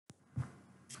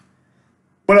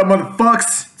What up,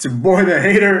 motherfucks? It's your boy, the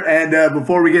Hater, and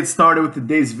before we get started with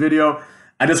today's video,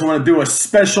 I just want to do a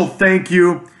special thank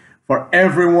you for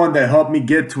everyone that helped me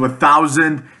get to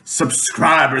 1,000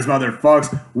 subscribers,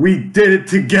 motherfucks. We did it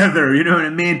together, you know what I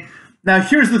mean? Now,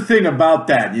 here's the thing about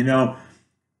that,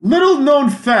 little known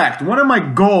fact, one of my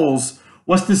goals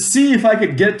was to see if I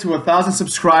could get to 1,000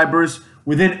 subscribers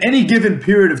within any given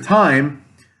period of time,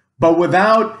 but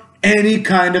without any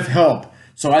kind of help.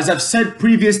 So as I've said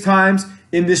previous times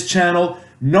in this channel,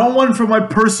 no one from my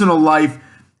personal life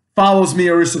follows me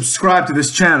or is subscribed to this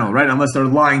channel, right? Unless they're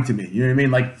lying to me, you know what I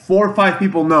mean? Like 4 or 5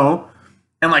 people know,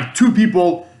 and like 2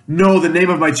 people know the name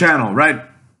of my channel, right?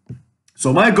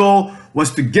 So my goal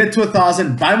was to get to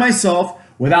 1,000 by myself,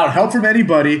 without help from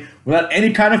anybody, without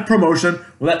any kind of promotion,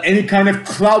 without any kind of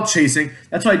clout chasing.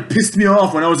 That's why it pissed me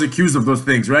off when I was accused of those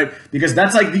things, right? Because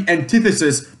that's like the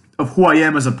antithesis of who I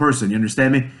am as a person, you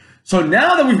understand me? So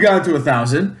now that we've gotten to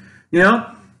 1,000,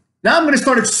 now I'm going to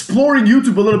start exploring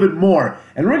YouTube a little bit more.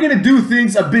 And we're going to do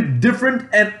things a bit different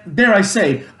and, dare I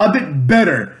say, a bit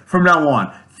better from now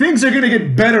on. Things are going to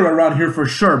get better around here for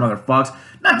sure, motherfucks.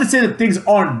 Not to say that things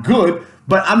aren't good,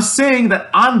 but I'm saying that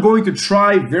I'm going to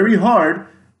try very hard,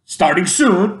 starting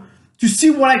soon, to see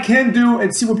what I can do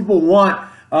and see what people want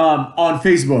on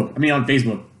Facebook.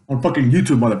 On fucking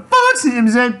YouTube, motherfuckers, you know what I'm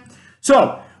saying?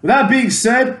 So, with that being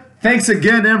said, thanks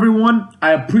again, everyone.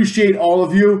 I appreciate all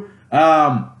of you.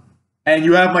 And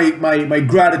you have my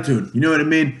gratitude. You know what I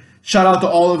mean? Shout out to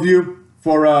all of you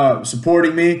for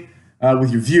supporting me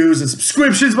with your views and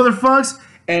subscriptions, motherfuckers.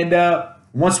 And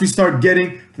once we start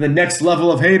getting to the next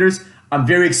level of haters, I'm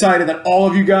very excited that all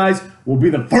of you guys will be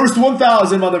the first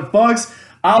 1,000, motherfuckers.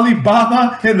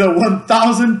 Alibaba and the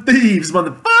 1,000 thieves,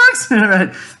 motherfuckers. All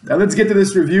right, now let's get to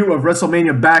this review of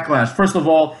Wrestlemania Backlash. First of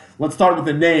all, let's start with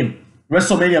the name.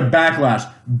 Wrestlemania Backlash.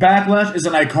 Backlash is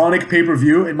an iconic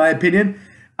pay-per-view, in my opinion.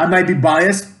 I might be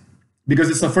biased because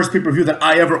it's the first pay-per-view that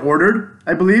I ever ordered,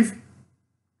 I believe.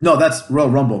 No, that's Royal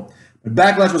Rumble. But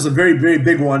Backlash was a very, very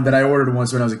big one that I ordered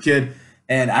once when I was a kid,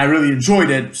 and I really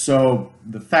enjoyed it. So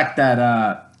the fact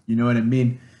that, you know what I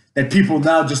mean, that people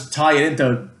now just tie it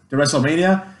into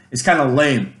WrestleMania is kind of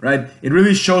lame, right? It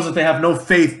really shows that they have no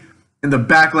faith in the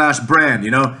Backlash brand,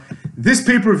 This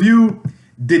pay-per-view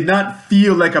did not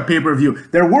feel like a pay-per-view.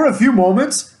 There were a few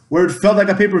moments where it felt like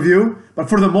a pay-per-view, but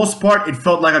for the most part, it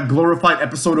felt like a glorified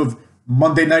episode of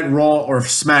Monday Night Raw or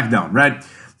SmackDown, right?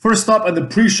 First up, in the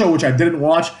pre-show, which I didn't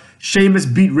watch, Sheamus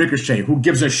beat Ricochet. Who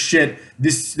gives a shit?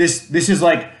 This is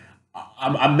like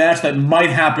a match that might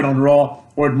happen on Raw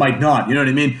or it might not. You know what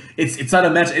I mean? It's not a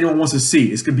match anyone wants to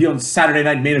see. It's gonna be on Saturday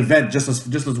Night Main Event just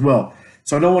as well.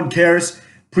 So no one cares.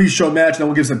 Pre-show match, no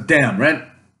one gives a damn, right?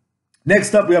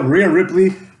 Next up, we have Rhea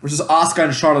Ripley versus Asuka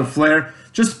and Charlotte Flair.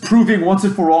 Just proving once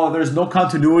and for all that there's no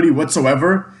continuity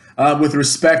whatsoever with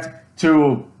respect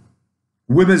to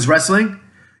women's wrestling.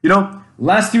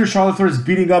 Last year Charlotte Flair is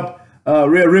beating up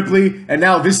Rhea Ripley, and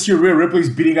now this year Rhea Ripley is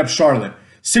beating up Charlotte.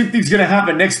 Same thing's going to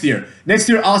happen next year. Next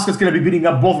year Asuka's going to be beating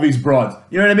up both of these broads.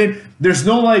 You know what I mean? There's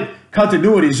no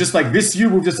continuity. It's just like this year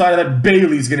we've decided that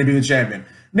Bayley's going to be the champion.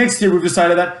 Next year we've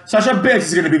decided that Sasha Banks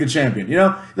is going to be the champion.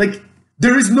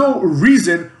 There is no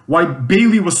reason why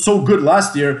Bayley was so good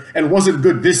last year and wasn't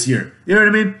good this year. You know what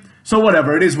I mean? So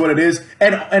whatever, it is what it is.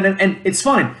 And it's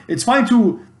fine. It's fine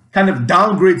to kind of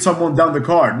downgrade someone down the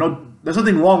card. No, there's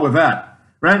nothing wrong with that,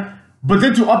 right? But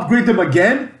then to upgrade them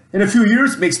again in a few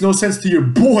years makes no sense to your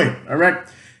boy, all right?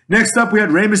 Next up, we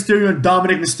had Rey Mysterio and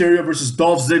Dominic Mysterio versus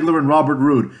Dolph Ziggler and Robert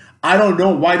Roode. I don't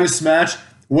know why this match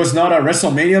was not a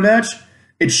WrestleMania match.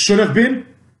 It should have been.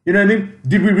 You know what I mean?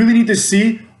 Did we really need to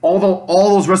see all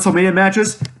those WrestleMania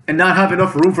matches and not have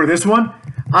enough room for this one?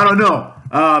 I don't know.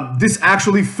 This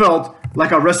actually felt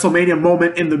like a WrestleMania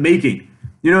moment in the making.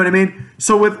 You know what I mean?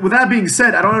 So with that being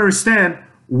said, I don't understand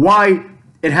why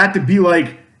it had to be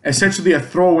essentially a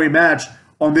throwaway match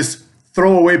on this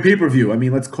throwaway pay-per-view. I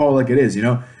mean, let's call it like it is,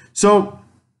 So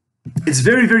it's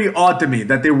very, very odd to me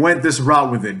that they went this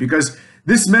route with it, because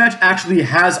this match actually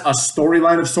has a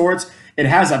storyline of sorts. It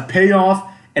has a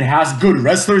payoff. It has good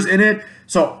wrestlers in it.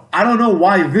 So I don't know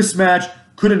why this match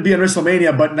couldn't be in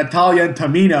WrestleMania, but Natalya and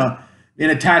Tamina in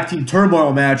a tag team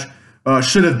turmoil match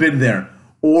should have been there.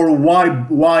 Or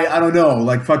why I don't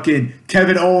know, fucking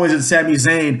Kevin Owens and Sami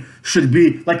Zayn should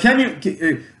be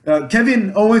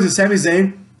Kevin Owens and Sami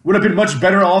Zayn would have been much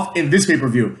better off in this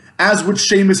pay-per-view, as would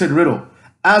Sheamus and Riddle,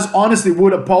 as honestly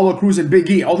would Apollo Crews and Big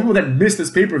E. All the people that missed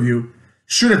this pay-per-view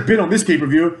should have been on this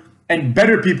pay-per-view, and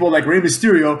better people like Rey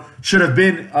Mysterio should have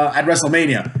been at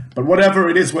WrestleMania. But whatever,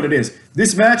 it is what it is.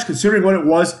 This match, considering what it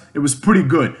was pretty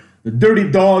good. The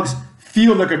Dirty Dogs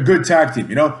feel like a good tag team,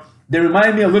 They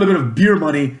remind me a little bit of Beer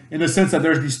Money in the sense that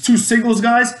there's these two singles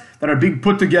guys that are being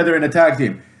put together in a tag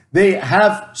team. They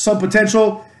have some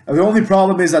potential. The only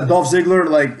problem is that Dolph Ziggler,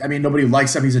 like, I mean, nobody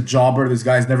likes him. He's a jobber. This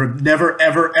guy's never,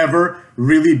 ever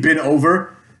really been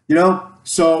over, you know?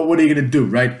 So what are you going to do,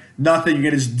 right? Nothing. You're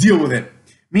going to just deal with it.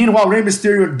 Meanwhile, Rey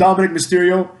Mysterio and Dominic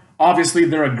Mysterio, obviously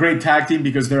they're a great tag team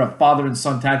because they're a father and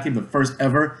son tag team, the first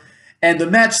ever. And the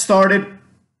match started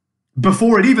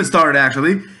before it even started,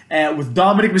 actually, with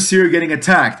Dominic Mysterio getting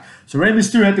attacked. So Rey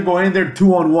Mysterio had to go in there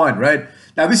 2-on-1, right?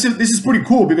 Now this is pretty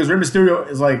cool because Rey Mysterio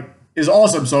is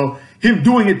awesome. So him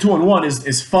doing it 2-on-1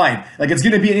 is fine. Like, it's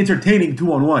gonna be an entertaining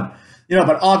 2-on-1, you know.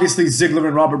 But obviously Ziggler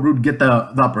and Robert Roode get the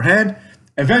upper hand.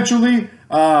 Eventually,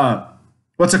 Dominic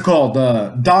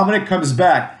comes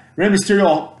back. Rey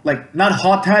Mysterio, like, not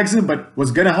hot tags him, but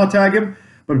was gonna hot tag him.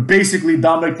 But basically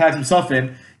Dominic tags himself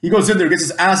in. He goes in there, gets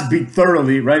his ass beat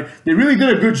thoroughly, right? They really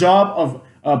did a good job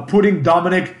of putting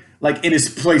Dominic, like, in his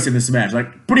place in this match.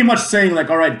 Like, pretty much saying, like,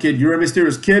 all right, kid, you're a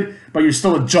Mysterio's kid, but you're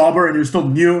still a jobber and you're still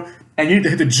new, and you need to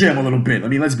hit the gym a little bit. I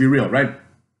mean, let's be real, right?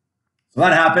 So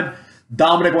that happened.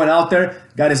 Dominic went out there,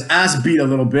 got his ass beat a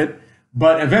little bit,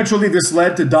 but eventually this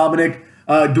led to Dominic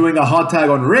doing a hot tag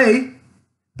on Rey,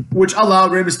 which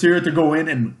allowed Rey Mysterio to go in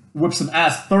and whip some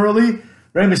ass thoroughly.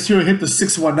 Rey Mysterio hit the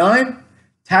 619,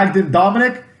 tagged in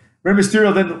Dominic. Rey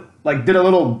Mysterio then, like, did a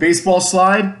little baseball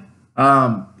slide,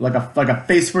 like a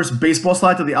face-first baseball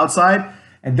slide to the outside,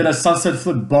 and did a sunset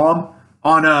flip bomb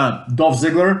on Dolph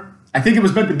Ziggler. I think it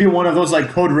was meant to be one of those, like,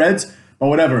 code reds, but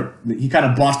whatever. He kind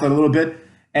of bossed it a little bit,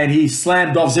 and he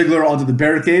slammed Dolph Ziggler onto the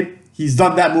barricade. He's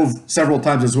done that move several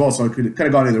times as well, so it could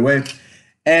have gone either way.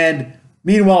 And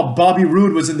meanwhile, Bobby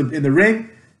Roode was in the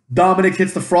ring. Dominic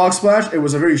hits the frog splash. It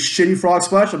was a very shitty frog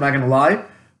splash, I'm not going to lie,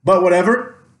 but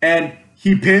whatever. And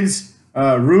he pins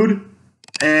Roode,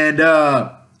 and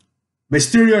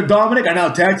Mysterio and Dominic are now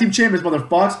tag team champions,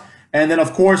 motherfuckers. And then,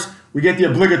 of course, we get the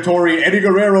obligatory Eddie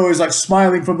Guerrero is, like,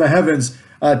 smiling from the heavens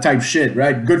type shit,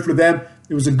 right? Good for them.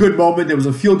 It was a good moment. It was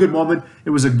a feel-good moment. It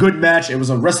was a good match. It was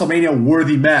a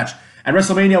WrestleMania-worthy match. And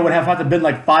WrestleMania would have had to been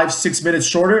like 5-6 minutes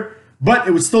shorter, but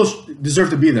it would still deserve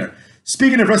to be there.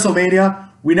 Speaking of WrestleMania,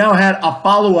 we now had a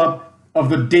follow-up of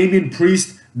the Damian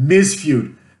Priest-Miz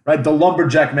feud, right? The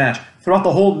Lumberjack match. Throughout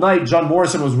the whole night, John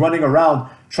Morrison was running around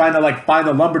trying to, like, find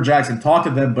the Lumberjacks and talk to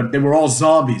them, but they were all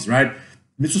zombies, right?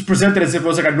 This was presented as if it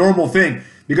was like a normal thing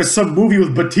because some movie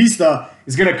with Batista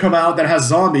is going to come out that has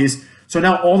zombies. So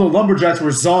now all the Lumberjacks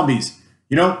were zombies,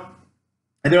 you know?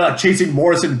 And they're, like, chasing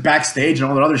Morrison backstage and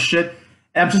all that other shit.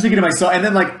 And I'm just thinking to myself, and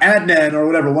then, like, Adnan or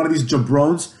whatever, one of these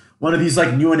jabrones, one of these,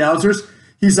 like, new announcers,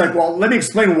 he's like, well, let me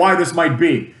explain why this might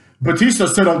be. Batista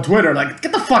said on Twitter, like,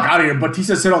 get the fuck out of here.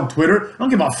 Batista said on Twitter, I don't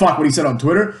give a fuck what he said on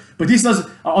Twitter. Batista's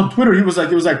on Twitter, he was like,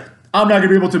 I'm not gonna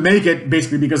be able to make it,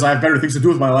 basically because I have better things to do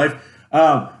with my life.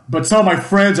 But some of my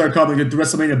friends are coming to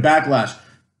WrestleMania Backlash.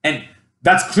 And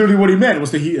that's clearly what he meant,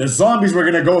 was that the zombies were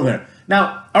gonna go there.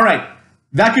 Now, all right,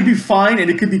 that could be fine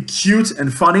and it could be cute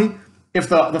and funny if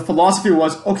the philosophy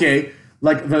was, okay,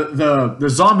 like the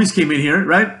zombies came in here,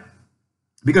 right?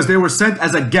 Because they were sent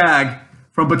as a gag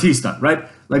from Batista, right?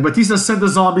 Like, Batista sent the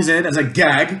zombies in as a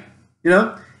gag, you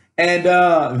know? And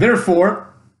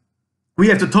therefore, we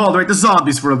have to tolerate the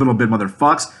zombies for a little bit,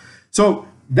 motherfucks. So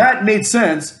that made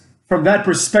sense from that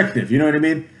perspective, you know what I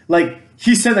mean? Like,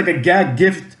 he sent, like, a gag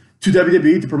gift to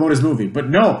WWE to promote his movie. But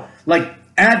no, like,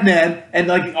 Adnan and,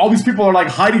 like, all these people are, like,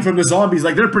 hiding from the zombies.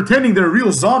 Like, they're pretending they're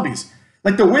real zombies.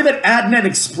 Like, the way that Adnan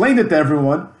explained it to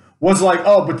everyone was like,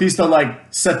 oh, Batista, like,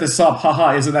 set this up.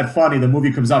 Haha, isn't that funny? The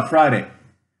movie comes out Friday.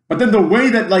 But then the way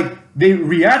that, like, they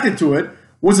reacted to it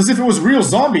was as if it was real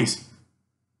zombies.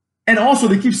 And also,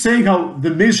 they keep saying how The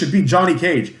Miz should be Johnny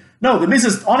Cage. No, The Miz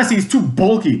is, honestly, he's too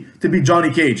bulky to be Johnny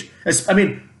Cage. I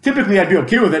mean, typically I'd be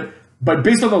okay with it, but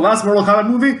based on the last Mortal Kombat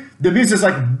movie, The Miz is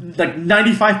like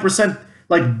 95%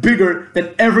 like bigger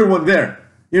than everyone there.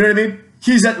 You know what I mean?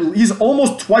 He's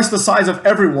almost twice the size of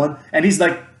everyone, and he's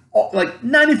like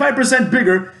 95%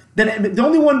 bigger than the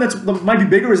only one that might be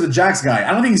bigger is the Jax guy.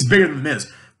 I don't think he's bigger than The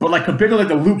Miz, but like compared to like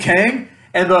the Liu Kang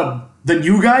and the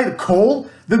new guy, the Cole,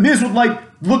 The Miz would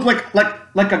look like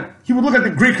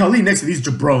the Great Khali next to these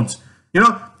jabrones. You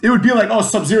know, it would be like, oh,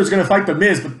 Sub-Zero is gonna fight The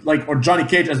Miz, but like, or Johnny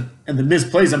Cage, and The Miz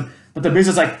plays him, but The Miz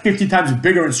is like 50 times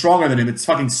bigger and stronger than him. It's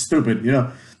fucking stupid, you know.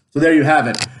 So there you have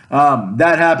it.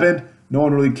 That happened. No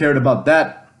one really cared about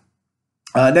that.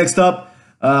 Next up,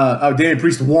 Damian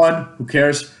Priest won. Who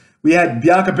cares? We had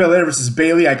Bianca Belair versus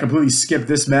Bayley. I completely skipped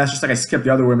this match, just like I skipped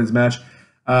the other women's match.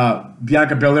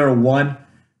 Bianca Belair won.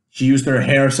 She used her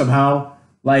hair somehow.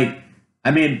 Like,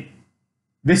 I mean,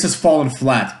 this has fallen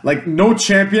flat. Like, no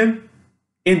champion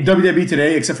in WWE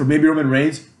today, except for maybe Roman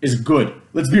Reigns, is good.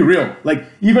 Let's be real. Like,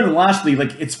 even Lashley,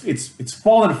 like, it's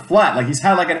fallen flat. Like, he's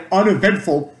had, like, an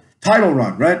uneventful title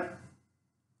run, right?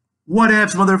 What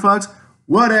ifs, motherfuckers?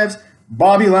 What ifs?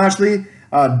 Bobby Lashley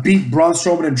beat Braun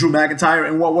Strowman and Drew McIntyre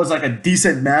in what was, like, a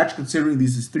decent match, considering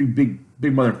these three big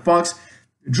motherfuckers.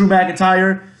 Drew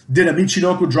McIntyre did a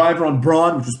Michinoku driver on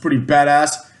Braun, which was pretty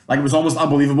badass. Like, it was almost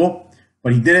unbelievable,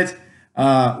 but he did it.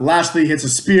 Lashley hits a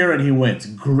spear and he wins.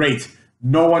 Great.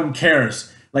 No one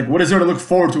cares. Like, what is there to look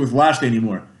forward to with Lashley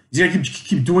anymore? He's gonna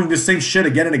keep doing this same shit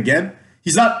again and again?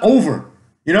 He's not over,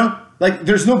 you know? Like,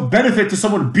 there's no benefit to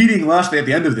someone beating Lashley at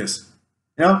the end of this,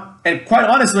 you know? And quite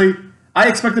honestly, I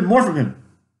expected more from him.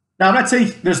 Now, I'm not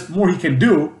saying there's more he can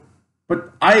do,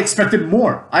 but I expected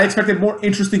more. I expected more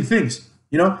interesting things,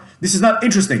 you know? This is not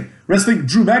interesting. Wrestling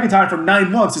Drew McIntyre for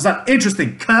 9 months is not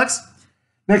interesting, cucks.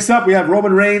 Next up, we have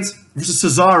Roman Reigns versus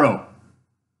Cesaro.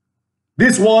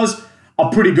 This was a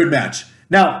pretty good match.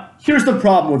 Now, here's the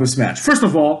problem with this match. First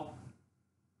of all,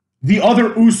 the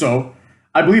other Uso,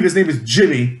 I believe his name is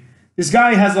Jimmy. This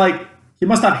guy has, like, he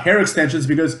must have hair extensions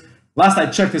because last I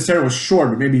checked his hair was short,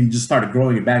 but maybe he just started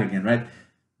growing it back again, right?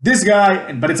 This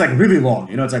guy, but it's like really long,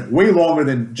 you know, it's like way longer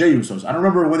than Jey Uso's. I don't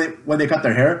remember when they cut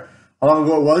their hair, how long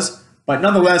ago it was, but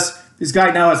nonetheless, this guy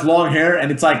now has long hair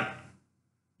and it's like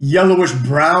yellowish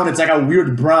brown. It's like a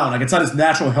weird brown, like it's not his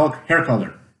natural hair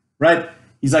color, right?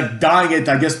 He's like dyeing it,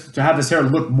 I guess, to have his hair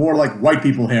look more like white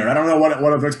people hair. I don't know what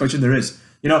other explanation there is.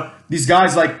 You know, these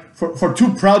guys, like, for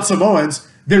two proud Samoans,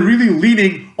 they're really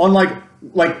leaning on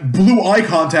like blue eye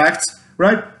contacts,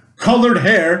 right? Colored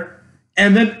hair,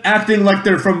 and then acting like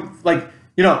they're from, like,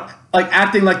 you know, like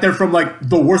acting like they're from like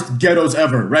the worst ghettos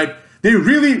ever, right?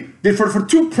 For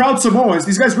two proud Samoans,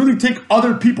 these guys really take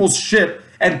other people's shit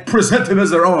and present them as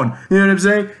their own. You know what I'm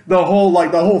saying? The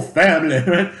whole family,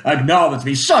 right? Acknowledge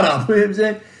me. Shut up. You know what I'm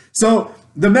saying? So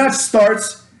the match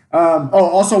starts.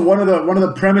 Also one of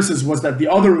the premises was that the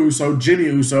other Uso, Jimmy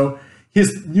Uso,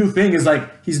 his new thing is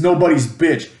like he's nobody's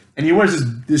bitch, and he wears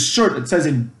this shirt that says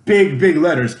in big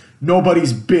letters,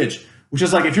 "Nobody's bitch," which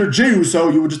is like if you're Jey Uso,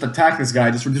 you would just attack this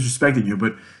guy just for disrespecting you,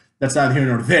 but that's not here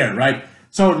nor there, right?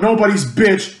 So nobody's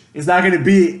bitch is not going to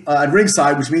be at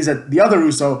ringside, which means that the other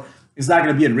Uso is not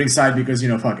going to be at ringside because, you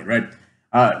know, fuck it, right?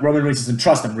 Roman Reigns doesn't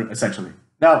trust him, essentially.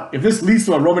 Now, if this leads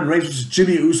to a Roman Reigns versus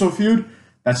Jimmy Uso feud,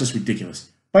 that's just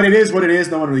ridiculous. But it is what it is.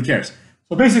 No one really cares.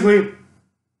 So basically,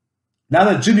 now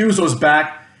that Jimmy Uso is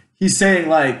back, he's saying,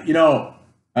 like, you know,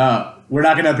 we're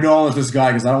not going to acknowledge this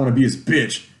guy because I don't want to be his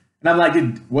bitch. And I'm like,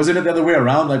 wasn't it the other way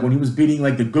around? Like, when he was beating,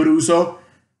 like, the good Uso,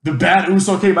 the bad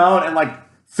Uso came out and, like,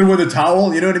 threw in the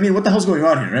towel. You know what I mean? What the hell's going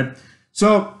on here, right?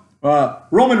 So,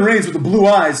 Roman Reigns with the blue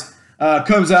eyes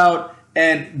comes out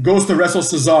and goes to wrestle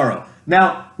Cesaro.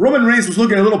 Now, Roman Reigns was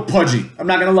looking a little pudgy. I'm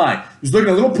not going to lie. He was looking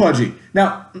a little pudgy.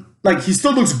 Now, like, he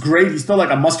still looks great. He's still,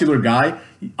 like, a muscular guy.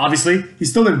 Obviously, he's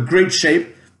still in great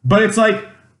shape. But it's like,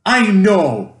 I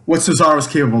know what Cesaro's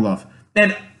capable of.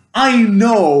 And I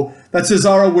know that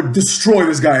Cesaro would destroy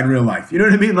this guy in real life. You know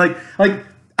what I mean? Like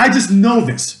I just know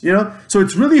this, you know? So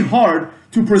it's really hard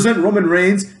to present Roman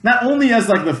Reigns not only as,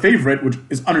 like, the favorite, which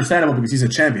is understandable because he's a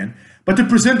champion, but to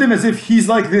present him as if he's,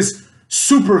 like, this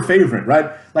super favorite,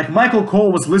 right? Like, Michael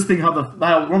Cole was listing how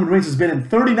Roman Reigns has been in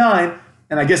 39,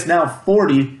 and I guess now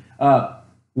 40,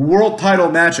 world title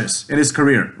matches in his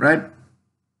career, right?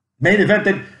 Main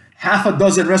evented half a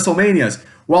dozen WrestleManias,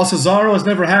 while Cesaro has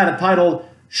never had a title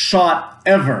shot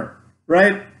ever,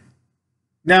 right?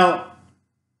 Now,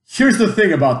 here's the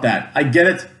thing about that. I get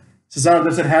it. Cesaro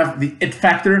doesn't have the it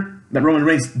factor that Roman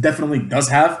Reigns definitely does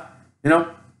have, you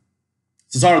know?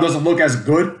 Cesaro doesn't look as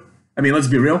good. I mean, let's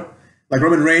be real. Like,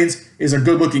 Roman Reigns is a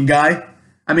good-looking guy.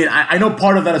 I mean, I know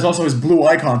part of that is also his blue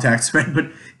eye contacts, right?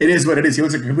 But it is what it is. He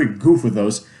looks like a complete goof with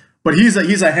those. But he's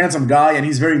a handsome guy, and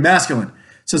he's very masculine.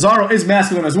 Cesaro is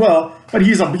masculine as well, but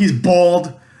he's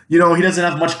bald. You know, he doesn't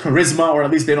have much charisma, or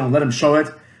at least they don't let him show it.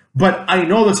 But I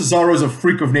know that Cesaro is a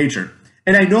freak of nature.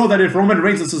 And I know that if Roman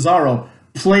Reigns and Cesaro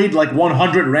played like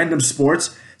 100 random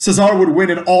sports, Cesaro would win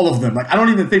in all of them. Like, I don't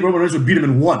even think Roman Reigns would beat him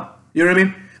in one. You know what I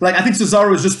mean? Like, I think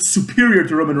Cesaro is just superior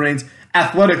to Roman Reigns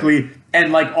athletically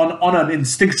and, like, on an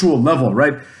instinctual level,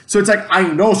 right? So it's like, I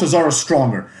know Cesaro's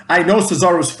stronger. I know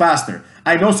Cesaro's faster.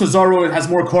 I know Cesaro has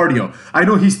more cardio. I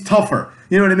know he's tougher.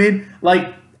 You know what I mean?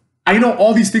 Like, I know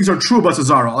all these things are true about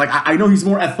Cesaro. Like, I know he's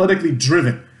more athletically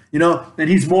driven, you know? And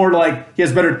he's more, like, he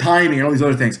has better timing and all these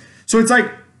other things. So it's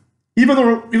like, even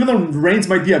though Reigns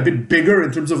might be a bit bigger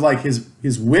in terms of, like,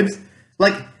 his width,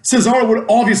 like, Cesaro would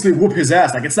obviously whoop his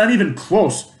ass. Like, it's not even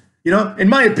close, you know? In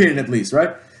my opinion, at least,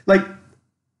 right? Like,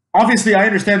 Obviously, I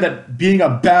understand that being a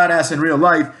badass in real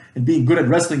life and being good at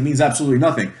wrestling means absolutely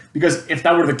nothing. Because if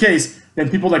that were the case, then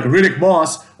people like Riddick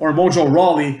Moss or Mojo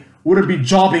Rawley wouldn't be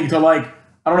jobbing to like,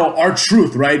 I don't know,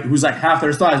 R-Truth, right? Who's like half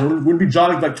their size. Or wouldn't be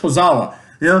jobbing to like Tozawa.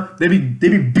 You know? They'd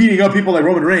be beating up people like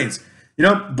Roman Reigns. You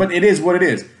know? But it is what it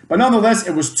is. But nonetheless,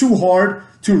 it was too hard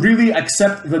to really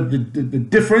accept the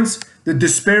difference, the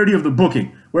disparity of the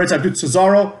booking. Where it's like, dude,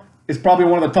 Cesaro is probably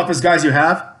one of the toughest guys you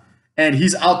have. And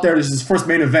he's out there. This is his first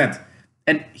main event.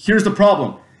 And here's the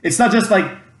problem. It's not just like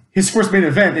his first main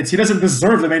event. It's he doesn't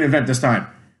deserve the main event this time.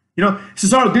 You know,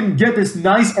 Cesaro didn't get this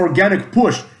nice organic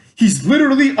push. He's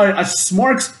literally a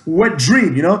Smarks wet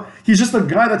dream, you know? He's just a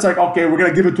guy that's like, okay, we're going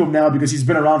to give it to him now because he's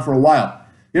been around for a while.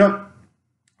 You know,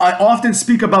 I often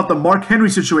speak about the Mark Henry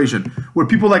situation where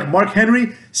people like Mark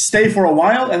Henry stay for a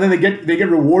while and then they get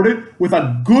rewarded with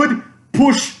a good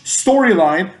push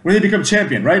storyline when they become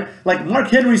champion, right? Like Mark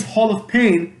Henry's Hall of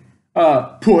Pain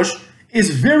push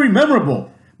is very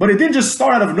memorable, but it didn't just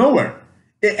start out of nowhere.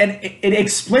 It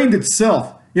explained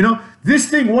itself. You know, this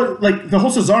thing, what like the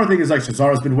whole Cesaro thing is like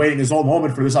Cesaro's been waiting his whole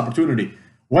moment for this opportunity.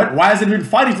 What? Why hasn't he been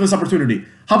fighting for this opportunity?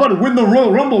 How about win the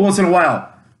Royal Rumble once in a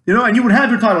while? You know, and you would have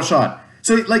your title shot.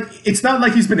 So like, it's not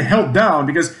like he's been held down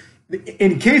because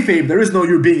in kayfabe there is no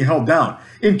you're being held down.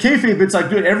 In kayfabe, it's like,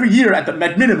 dude, every year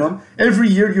at minimum, every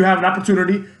year you have an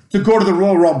opportunity to go to the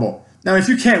Royal Rumble. Now, if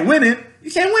you can't win it,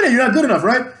 you can't win it. You're not good enough,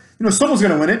 right? You know, someone's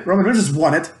gonna win it. Roman Reigns just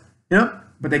won it. You know,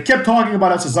 but they kept talking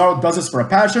about how Cesaro does this for a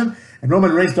passion and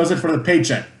Roman Reigns does it for the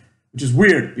paycheck, which is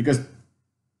weird because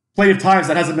plenty of times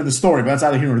that hasn't been the story, but that's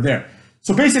either here or there.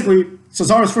 So basically,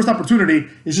 Cesaro's first opportunity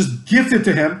is just gifted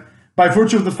to him by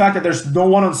virtue of the fact that there's no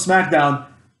one on SmackDown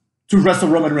to wrestle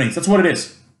Roman Reigns. That's what it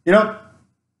is. You know?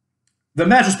 The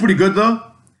match was pretty good, though.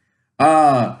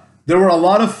 There were a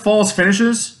lot of false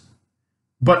finishes,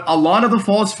 but a lot of the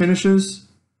false finishes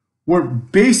were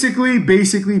basically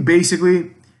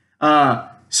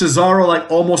Cesaro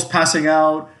like almost passing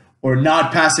out or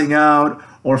not passing out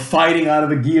or fighting out of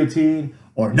the guillotine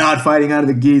or not fighting out of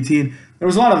the guillotine. There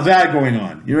was a lot of that going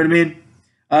on. You know what I mean?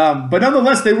 But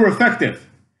nonetheless, they were effective.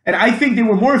 And I think they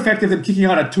were more effective than kicking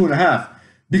out at 2.5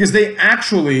 because they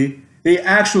actually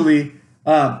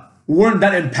weren't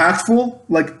that impactful.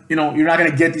 Like, you know, you're not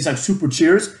going to get these like super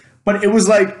cheers, but it was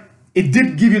like, it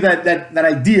did give you that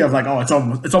idea of like, oh, it's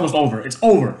almost over. It's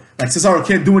over. Like Cesaro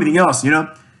can't do anything else, you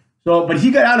know? So, but he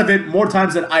got out of it more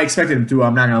times than I expected him to,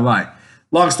 I'm not going to lie.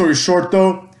 Long story short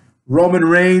though, Roman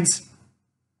Reigns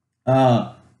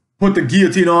put the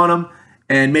guillotine on him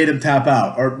and made him tap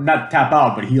out. Or not tap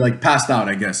out, but he like passed out,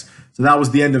 I guess. So that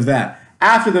was the end of that.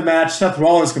 After the match, Seth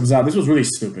Rollins comes out. This was really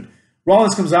stupid.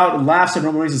 Rollins comes out and laughs in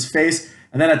Roman Reigns' face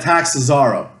and then attacks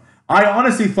Cesaro. I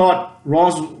honestly thought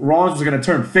Rollins was going to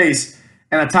turn face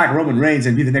and attack Roman Reigns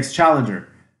and be the next challenger.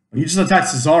 But he just attacked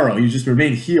Cesaro. He just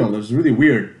remained heel. It was really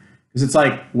weird. Because it's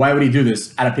like, why would he do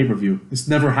this at a pay-per-view? This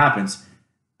never happens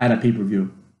at a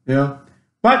pay-per-view. You know?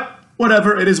 But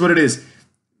whatever, it is what it is.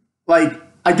 Like,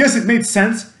 I guess it made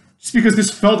sense just because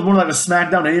this felt more like a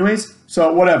SmackDown anyways.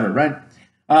 So whatever, right?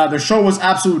 The show was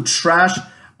absolute trash.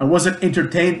 I wasn't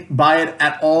entertained by it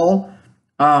at all.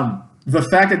 The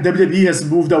fact that WWE has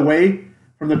moved away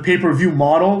from the pay-per-view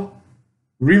model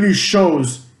really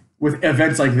shows with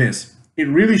events like this. It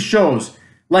really shows.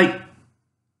 Like,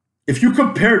 if you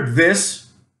compared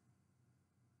this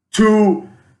to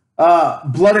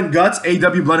Blood and Guts,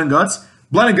 AEW Blood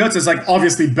and Guts is like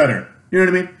obviously better. You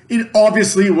know what I mean? It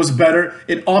obviously was better.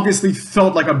 It obviously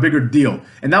felt like a bigger deal.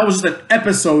 And that was just an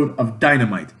episode of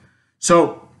Dynamite.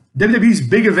 So WWE's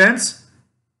big events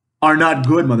are not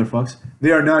good, motherfuckers.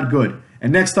 They are not good.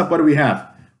 And next up, what do we have?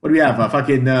 What do we have? I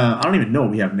don't even know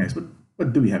what we have next.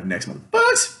 What do we have next,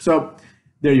 motherfuckers? So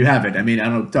there you have it. I mean, I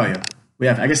don't know what to tell you. We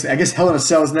have, I guess Hell in a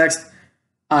Cell is next.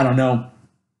 I don't know.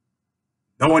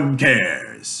 No one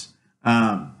cares.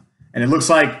 And it looks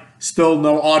like still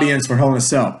no audience for Hell in a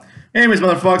Cell. Anyways,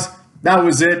 motherfuckers, that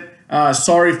was it.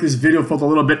 Sorry if this video felt a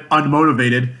little bit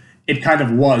unmotivated. It kind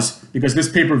of was, because this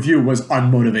pay-per-view was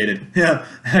unmotivated. Yeah,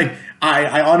 like,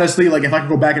 I honestly, like, if I could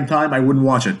go back in time, I wouldn't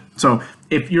watch it. So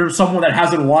if you're someone that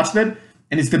hasn't watched it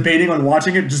and is debating on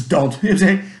watching it, just don't. You know what I'm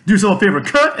saying? Do yourself a favor,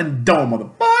 cut and don't,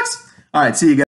 motherfuckers. All right, see you guys.